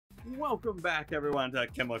Welcome back, everyone, to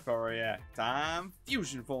Chemical React. I'm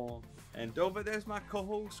Fusion Form, and over there's my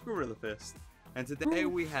co-host Gorilla Fist. And today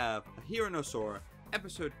we have Ahiru no Sora,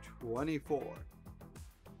 episode 24.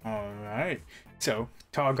 Alright, so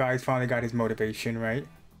Tall Guy's finally got his motivation, right?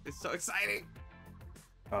 It's so exciting!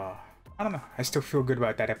 I don't know, I still feel good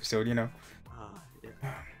about that episode, you know?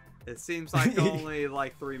 Yeah. It seems like only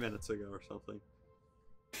like 3 minutes ago or something.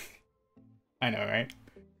 I know, right?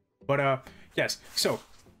 But yes, so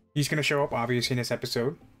he's gonna show up obviously in this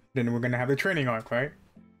episode. Then we're gonna have the training arc, right?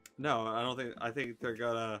 No, I don't think. I think they're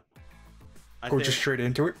gonna just straight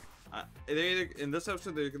into it. In this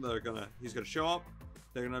episode, he's gonna show up.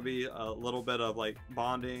 They're gonna be a little bit of like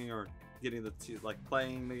bonding or getting the two like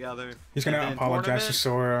playing together. He's gonna apologize to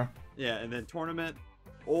Sora. Yeah, and then tournament,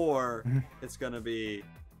 or it's gonna be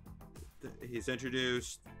he's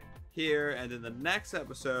introduced here, and then the next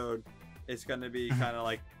episode it's gonna be kind of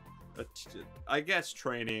like I guess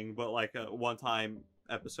training, but like a one-time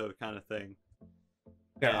episode kind of thing.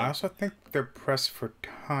 Yeah, and I also think they're pressed for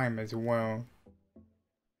time as well.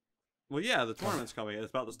 Well, yeah, the tournament's coming. It's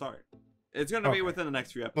about to start. It's gonna be within the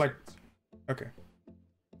next few episodes.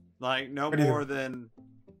 Like no more than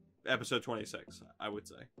episode 26, I would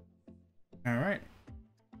say. All right.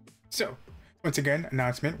 So, once again,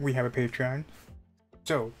 announcement: we have a Patreon.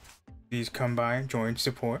 So, please come by, join,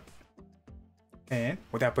 support. And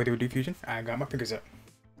without further ado, Fusion, I got my fingers up.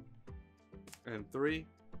 And 3,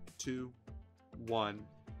 2, 1,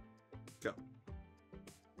 go.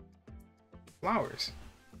 Flowers.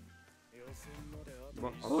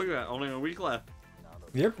 Well, look at that, only a week left.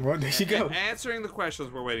 Yep, well, there you go. Answering the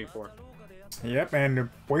questions we're waiting for. Yep, and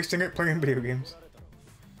wasting it playing video games.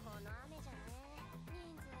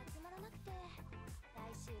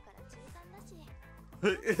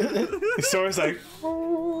 So it's like,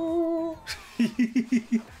 oh.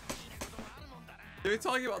 Are we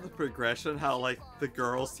talking about the progression? How like the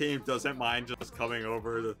girls team doesn't mind just coming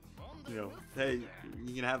over to, you know, hey,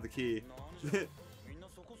 you can have the key.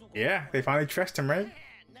 Yeah, they finally trust him, right?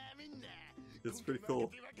 It's pretty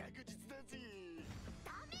cool.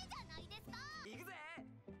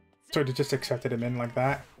 So they just accepted him in like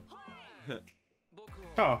that.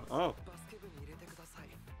 Oh. Oh.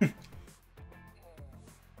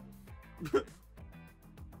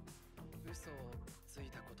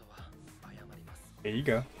 There you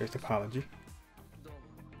go. Here's the apology.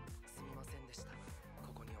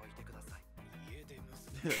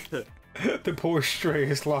 The poor stray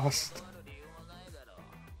is lost.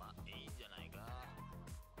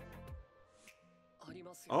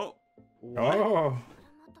 Oh. What? Oh.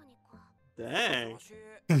 Dang.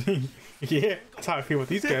 Yeah, that's how I feel with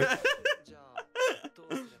these guys.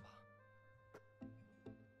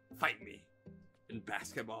 Fight me in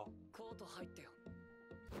basketball.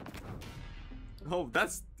 Oh,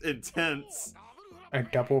 that's intense. A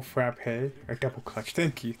double frappe, a double clutch.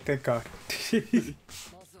 Thank you. Thank God.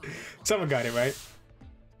 Someone got it right.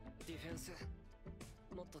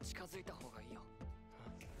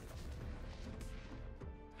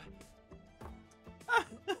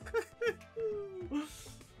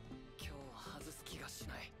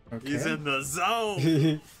 Okay. He's in the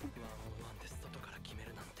zone.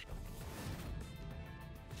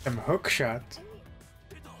 Them hook shots.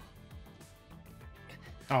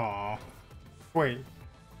 Aw. Wait.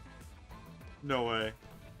 No way.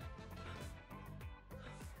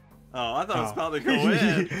 Oh, I thought it was about to go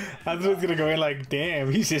in. I thought it was gonna go in like, damn,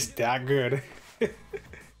 he's just that good.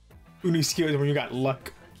 Who needs skills when you got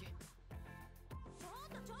luck?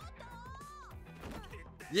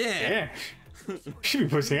 Yeah. Should be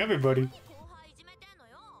pushing everybody.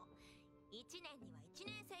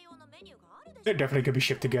 They're definitely gonna be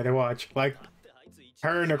shipped together, watch. Like,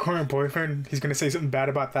 her and her current boyfriend, he's gonna say something bad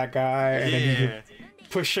about that guy, and then he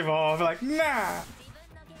push him off, like, nah!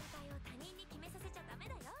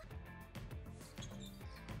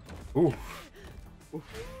 Ooh.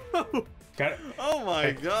 Got it. Oh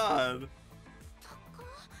my god.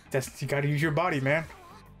 You gotta use your body, man.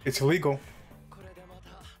 It's illegal.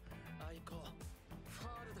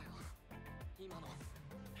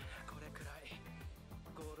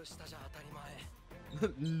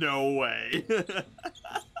 No way.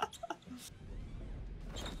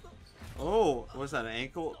 Oh, what's that? An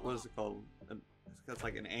ankle? What is it called? That's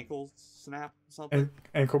like an ankle snap or something.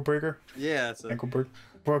 Ankle breaker. Yeah, it's ankle break.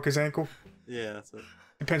 Broke his ankle. Yeah, that's it.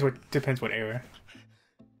 Depends what area.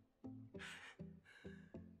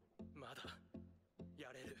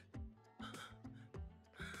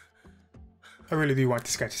 I really do want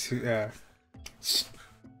this guy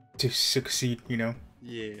to succeed, you know.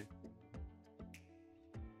 Yeah.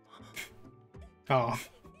 Oh.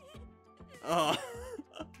 Oh.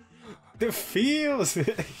 The feels.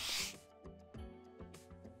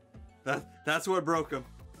 That's what broke him.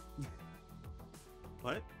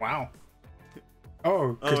 What? Wow.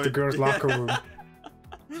 Oh, because the girls' locker room.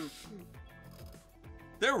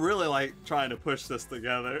 They're really like trying to push this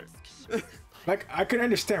together. Like, I can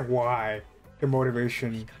understand why the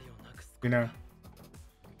motivation, you know.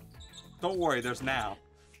 Don't worry, there's now.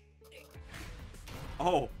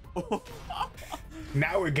 Oh.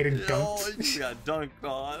 Now we're getting Oh, dunked. he got dunked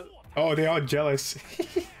on. Oh, they're all jealous.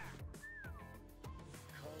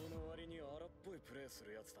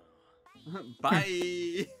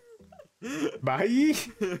 Bye. Bye?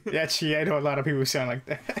 Yeah, gee, I know a lot of people sound like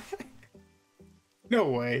that.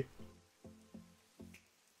 No way.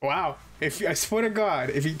 Wow. If I swear to God,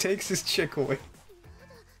 if he takes this chick away.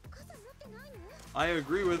 I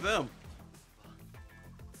agree with them.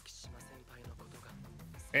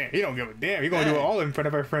 Man, he don't give a damn. He gonna do it all in front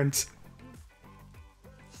of our friends.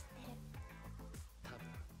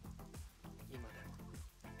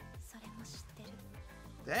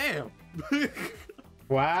 Damn.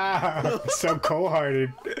 Wow. So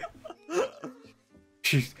cold-hearted.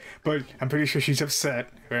 But I'm pretty sure she's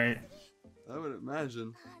upset, right? I would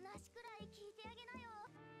imagine.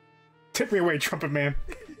 Take me away, trumpet man.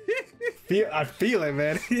 I feel it,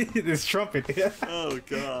 man. This trumpet. Oh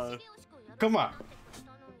god. Come on.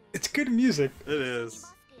 It's good music. It is.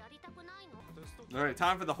 Alright,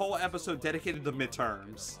 time for the whole episode dedicated to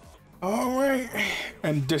midterms. Alright.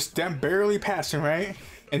 And just them barely passing, right?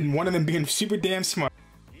 And one of them being super damn smart.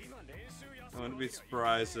 I wouldn't be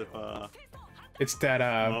surprised if It's that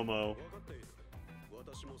Momo.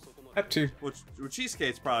 That too. Which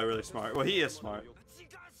Cheesecake's probably really smart. Well, he is smart.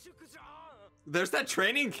 There's that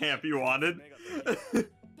training camp you wanted.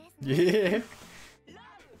 Yeah.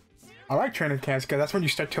 I like training camps because that's when you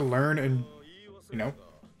start to learn and, you know,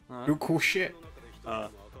 do cool shit.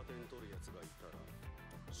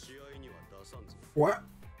 What?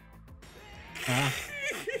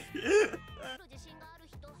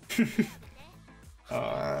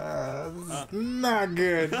 Not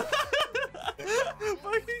good.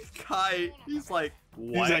 Fucking Kite. He's like,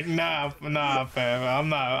 what? He's like, nah, fam.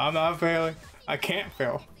 I'm not failing. I can't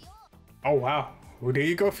fail. Oh wow. Well, there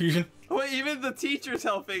you go, Fusion. Well, even the teacher's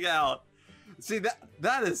helping out. See,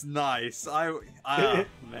 that is nice.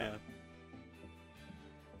 Man.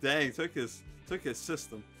 Dang, took his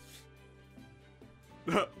system.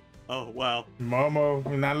 Oh wow. Momo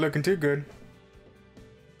not looking too good.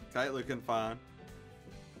 Kite looking fine.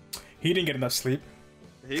 He didn't get enough sleep.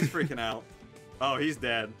 He's freaking out. Oh, he's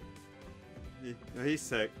dead. He's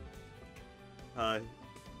sick.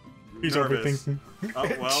 He's nervous. overthinking. Oh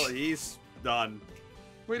well, he's done.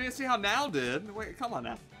 We didn't see how Now did. Wait, come on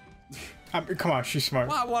now. Come on, she's smart.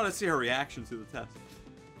 Well, I want to see her reaction to the test.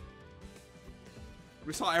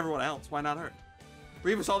 We saw everyone else. Why not her?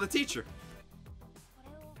 We even saw the teacher.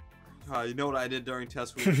 You know what I did during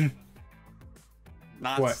test week?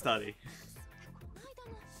 Not What? study.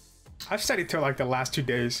 I've studied till like the last 2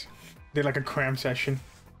 days. Did like a cram session.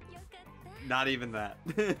 Not even that.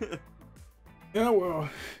 Yeah, well.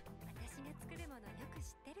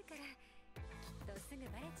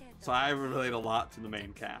 So I relate a lot to the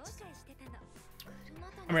main cast.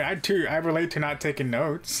 I mean, I relate to not taking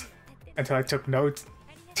notes until I took notes.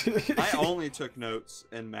 I only took notes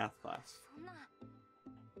in math class.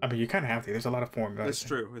 I mean, you kind of have to. There's a lot of formulas. It's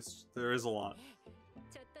true. There is a lot.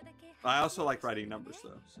 I also like writing numbers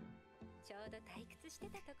though. So.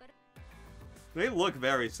 They look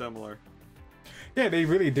very similar. Yeah, they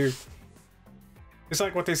really do. It's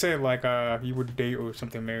like what they say, like you would date or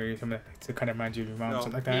something, marry something to kind of remind you of your mom,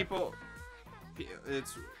 something like that.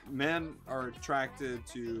 It's men are attracted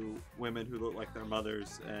to women who look like their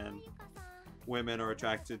mothers, and women are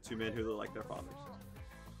attracted to men who look like their fathers.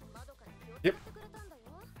 Yep.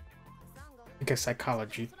 I guess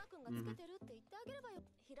psychology. Mm-hmm.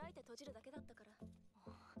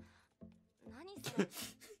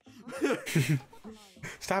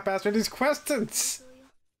 Stop asking these questions.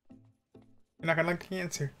 You're not gonna like the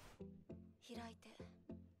answer.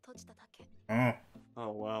 Oh.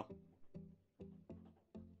 Oh wow.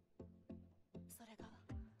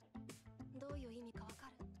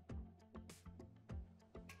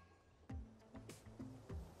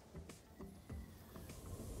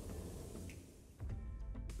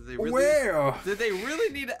 Did they really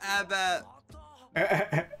need to add that?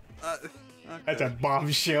 Okay. That's a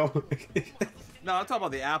bombshell. No, I'm talking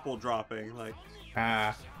about the apple dropping. Like,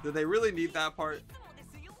 did they really need that part?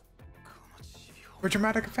 For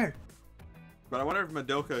dramatic effect. But I wonder if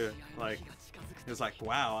Madoka, like, is like,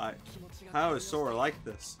 wow, how is Sora like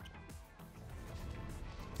this?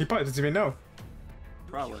 He probably doesn't even know.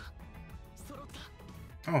 Probably.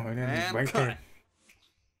 Oh, and then And right cut. there.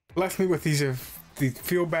 Left me with these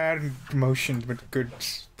feel bad emotions, but good.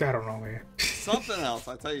 I don't know, man. Something else,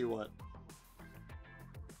 I tell you what.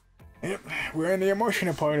 Yep, we're in the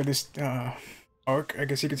emotional part of this arc, I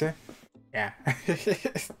guess you could say. Yeah.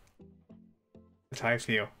 That's how I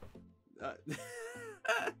feel.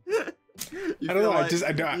 You I don't know, like,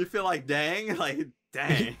 I don't. You feel like dang? Like,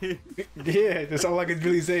 dang. Yeah, that's all I can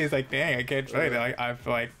really say is like, dang, I can't play that. I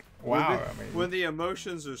feel like, wow. When the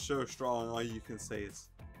emotions are so strong, all you can say is...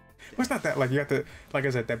 Well, it's not that, like, you got the, like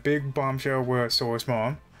I said, that big bombshell with Sora's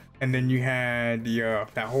mom. And then you had the,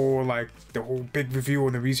 that whole, like, the whole big reveal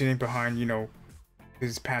and the reasoning behind, you know,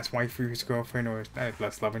 his past wife or his girlfriend or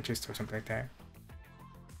less love interest or something like that.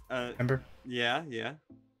 Remember? Yeah, yeah.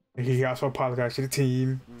 He also apologized to the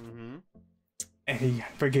team. Mm-hmm. And he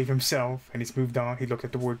forgave himself, and he's moved on. He looked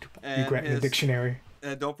at the word regret in the dictionary.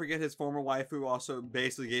 And don't forget his former wife, who also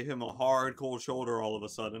basically gave him a hard, cold shoulder all of a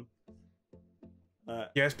sudden.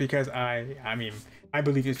 Yes, because I mean, I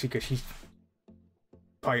believe it's because she's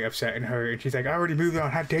probably upset in her, and she's like, I already moved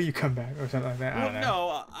on, how dare you come back, or something like that. Well, I don't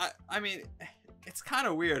know. no, I mean, it's kind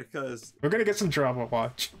of weird, because... We're gonna get some drama,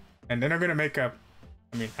 watch. And then they're gonna make up,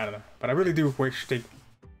 I mean, I don't know. But I really do wish they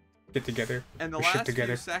get together. And the last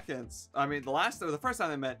few seconds, I mean, the first time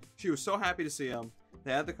they met, she was so happy to see him.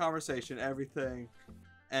 They had the conversation, everything.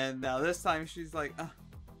 And now this time she's like,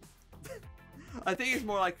 I think it's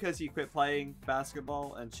more like because he quit playing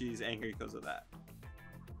basketball and she's angry because of that.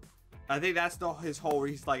 I think that's his whole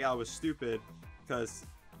reason. Like, I was stupid because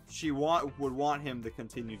she would want him to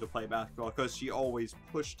continue to play basketball because she always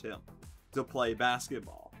pushed him to play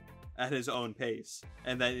basketball at his own pace.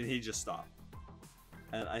 And then he just stopped.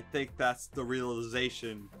 And I think that's the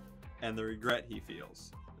realization and the regret he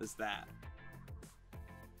feels, is that.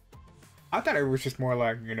 I thought it was just more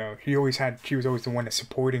like, you know, she was always the one that's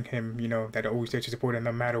supporting him, you know, that always there to support him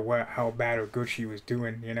no matter what, how bad or good she was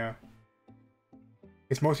doing, you know.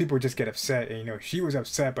 Because most people just get upset, and, you know, she was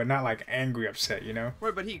upset, but not like angry upset, you know.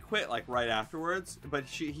 Right, but he quit like right afterwards, but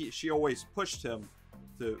she always pushed him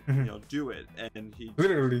to, you know, do it, and he...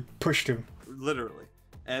 Literally pushed him. Literally.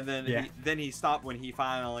 And then he stopped when he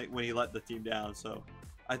let the team down. So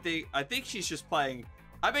I think she's just playing.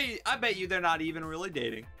 I bet you they're not even really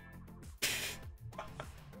dating.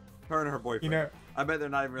 Her and her boyfriend. You know, I bet they're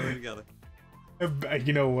not even really together.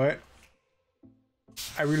 You know what?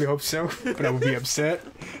 I really hope so, but I would be upset.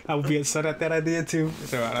 I would be upset at that idea too.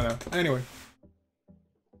 So I don't know. Anyway.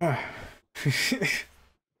 How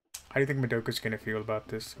do you think Madoka's gonna feel about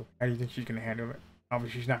this? How do you think she's gonna handle it?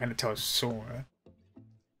 Obviously she's not gonna tell Sora.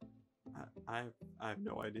 I have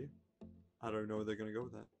no idea. I don't know where they're gonna go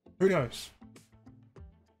with that. Who knows?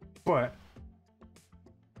 But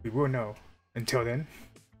we will know. Until then,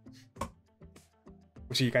 we'll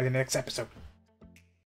see you guys in the next episode.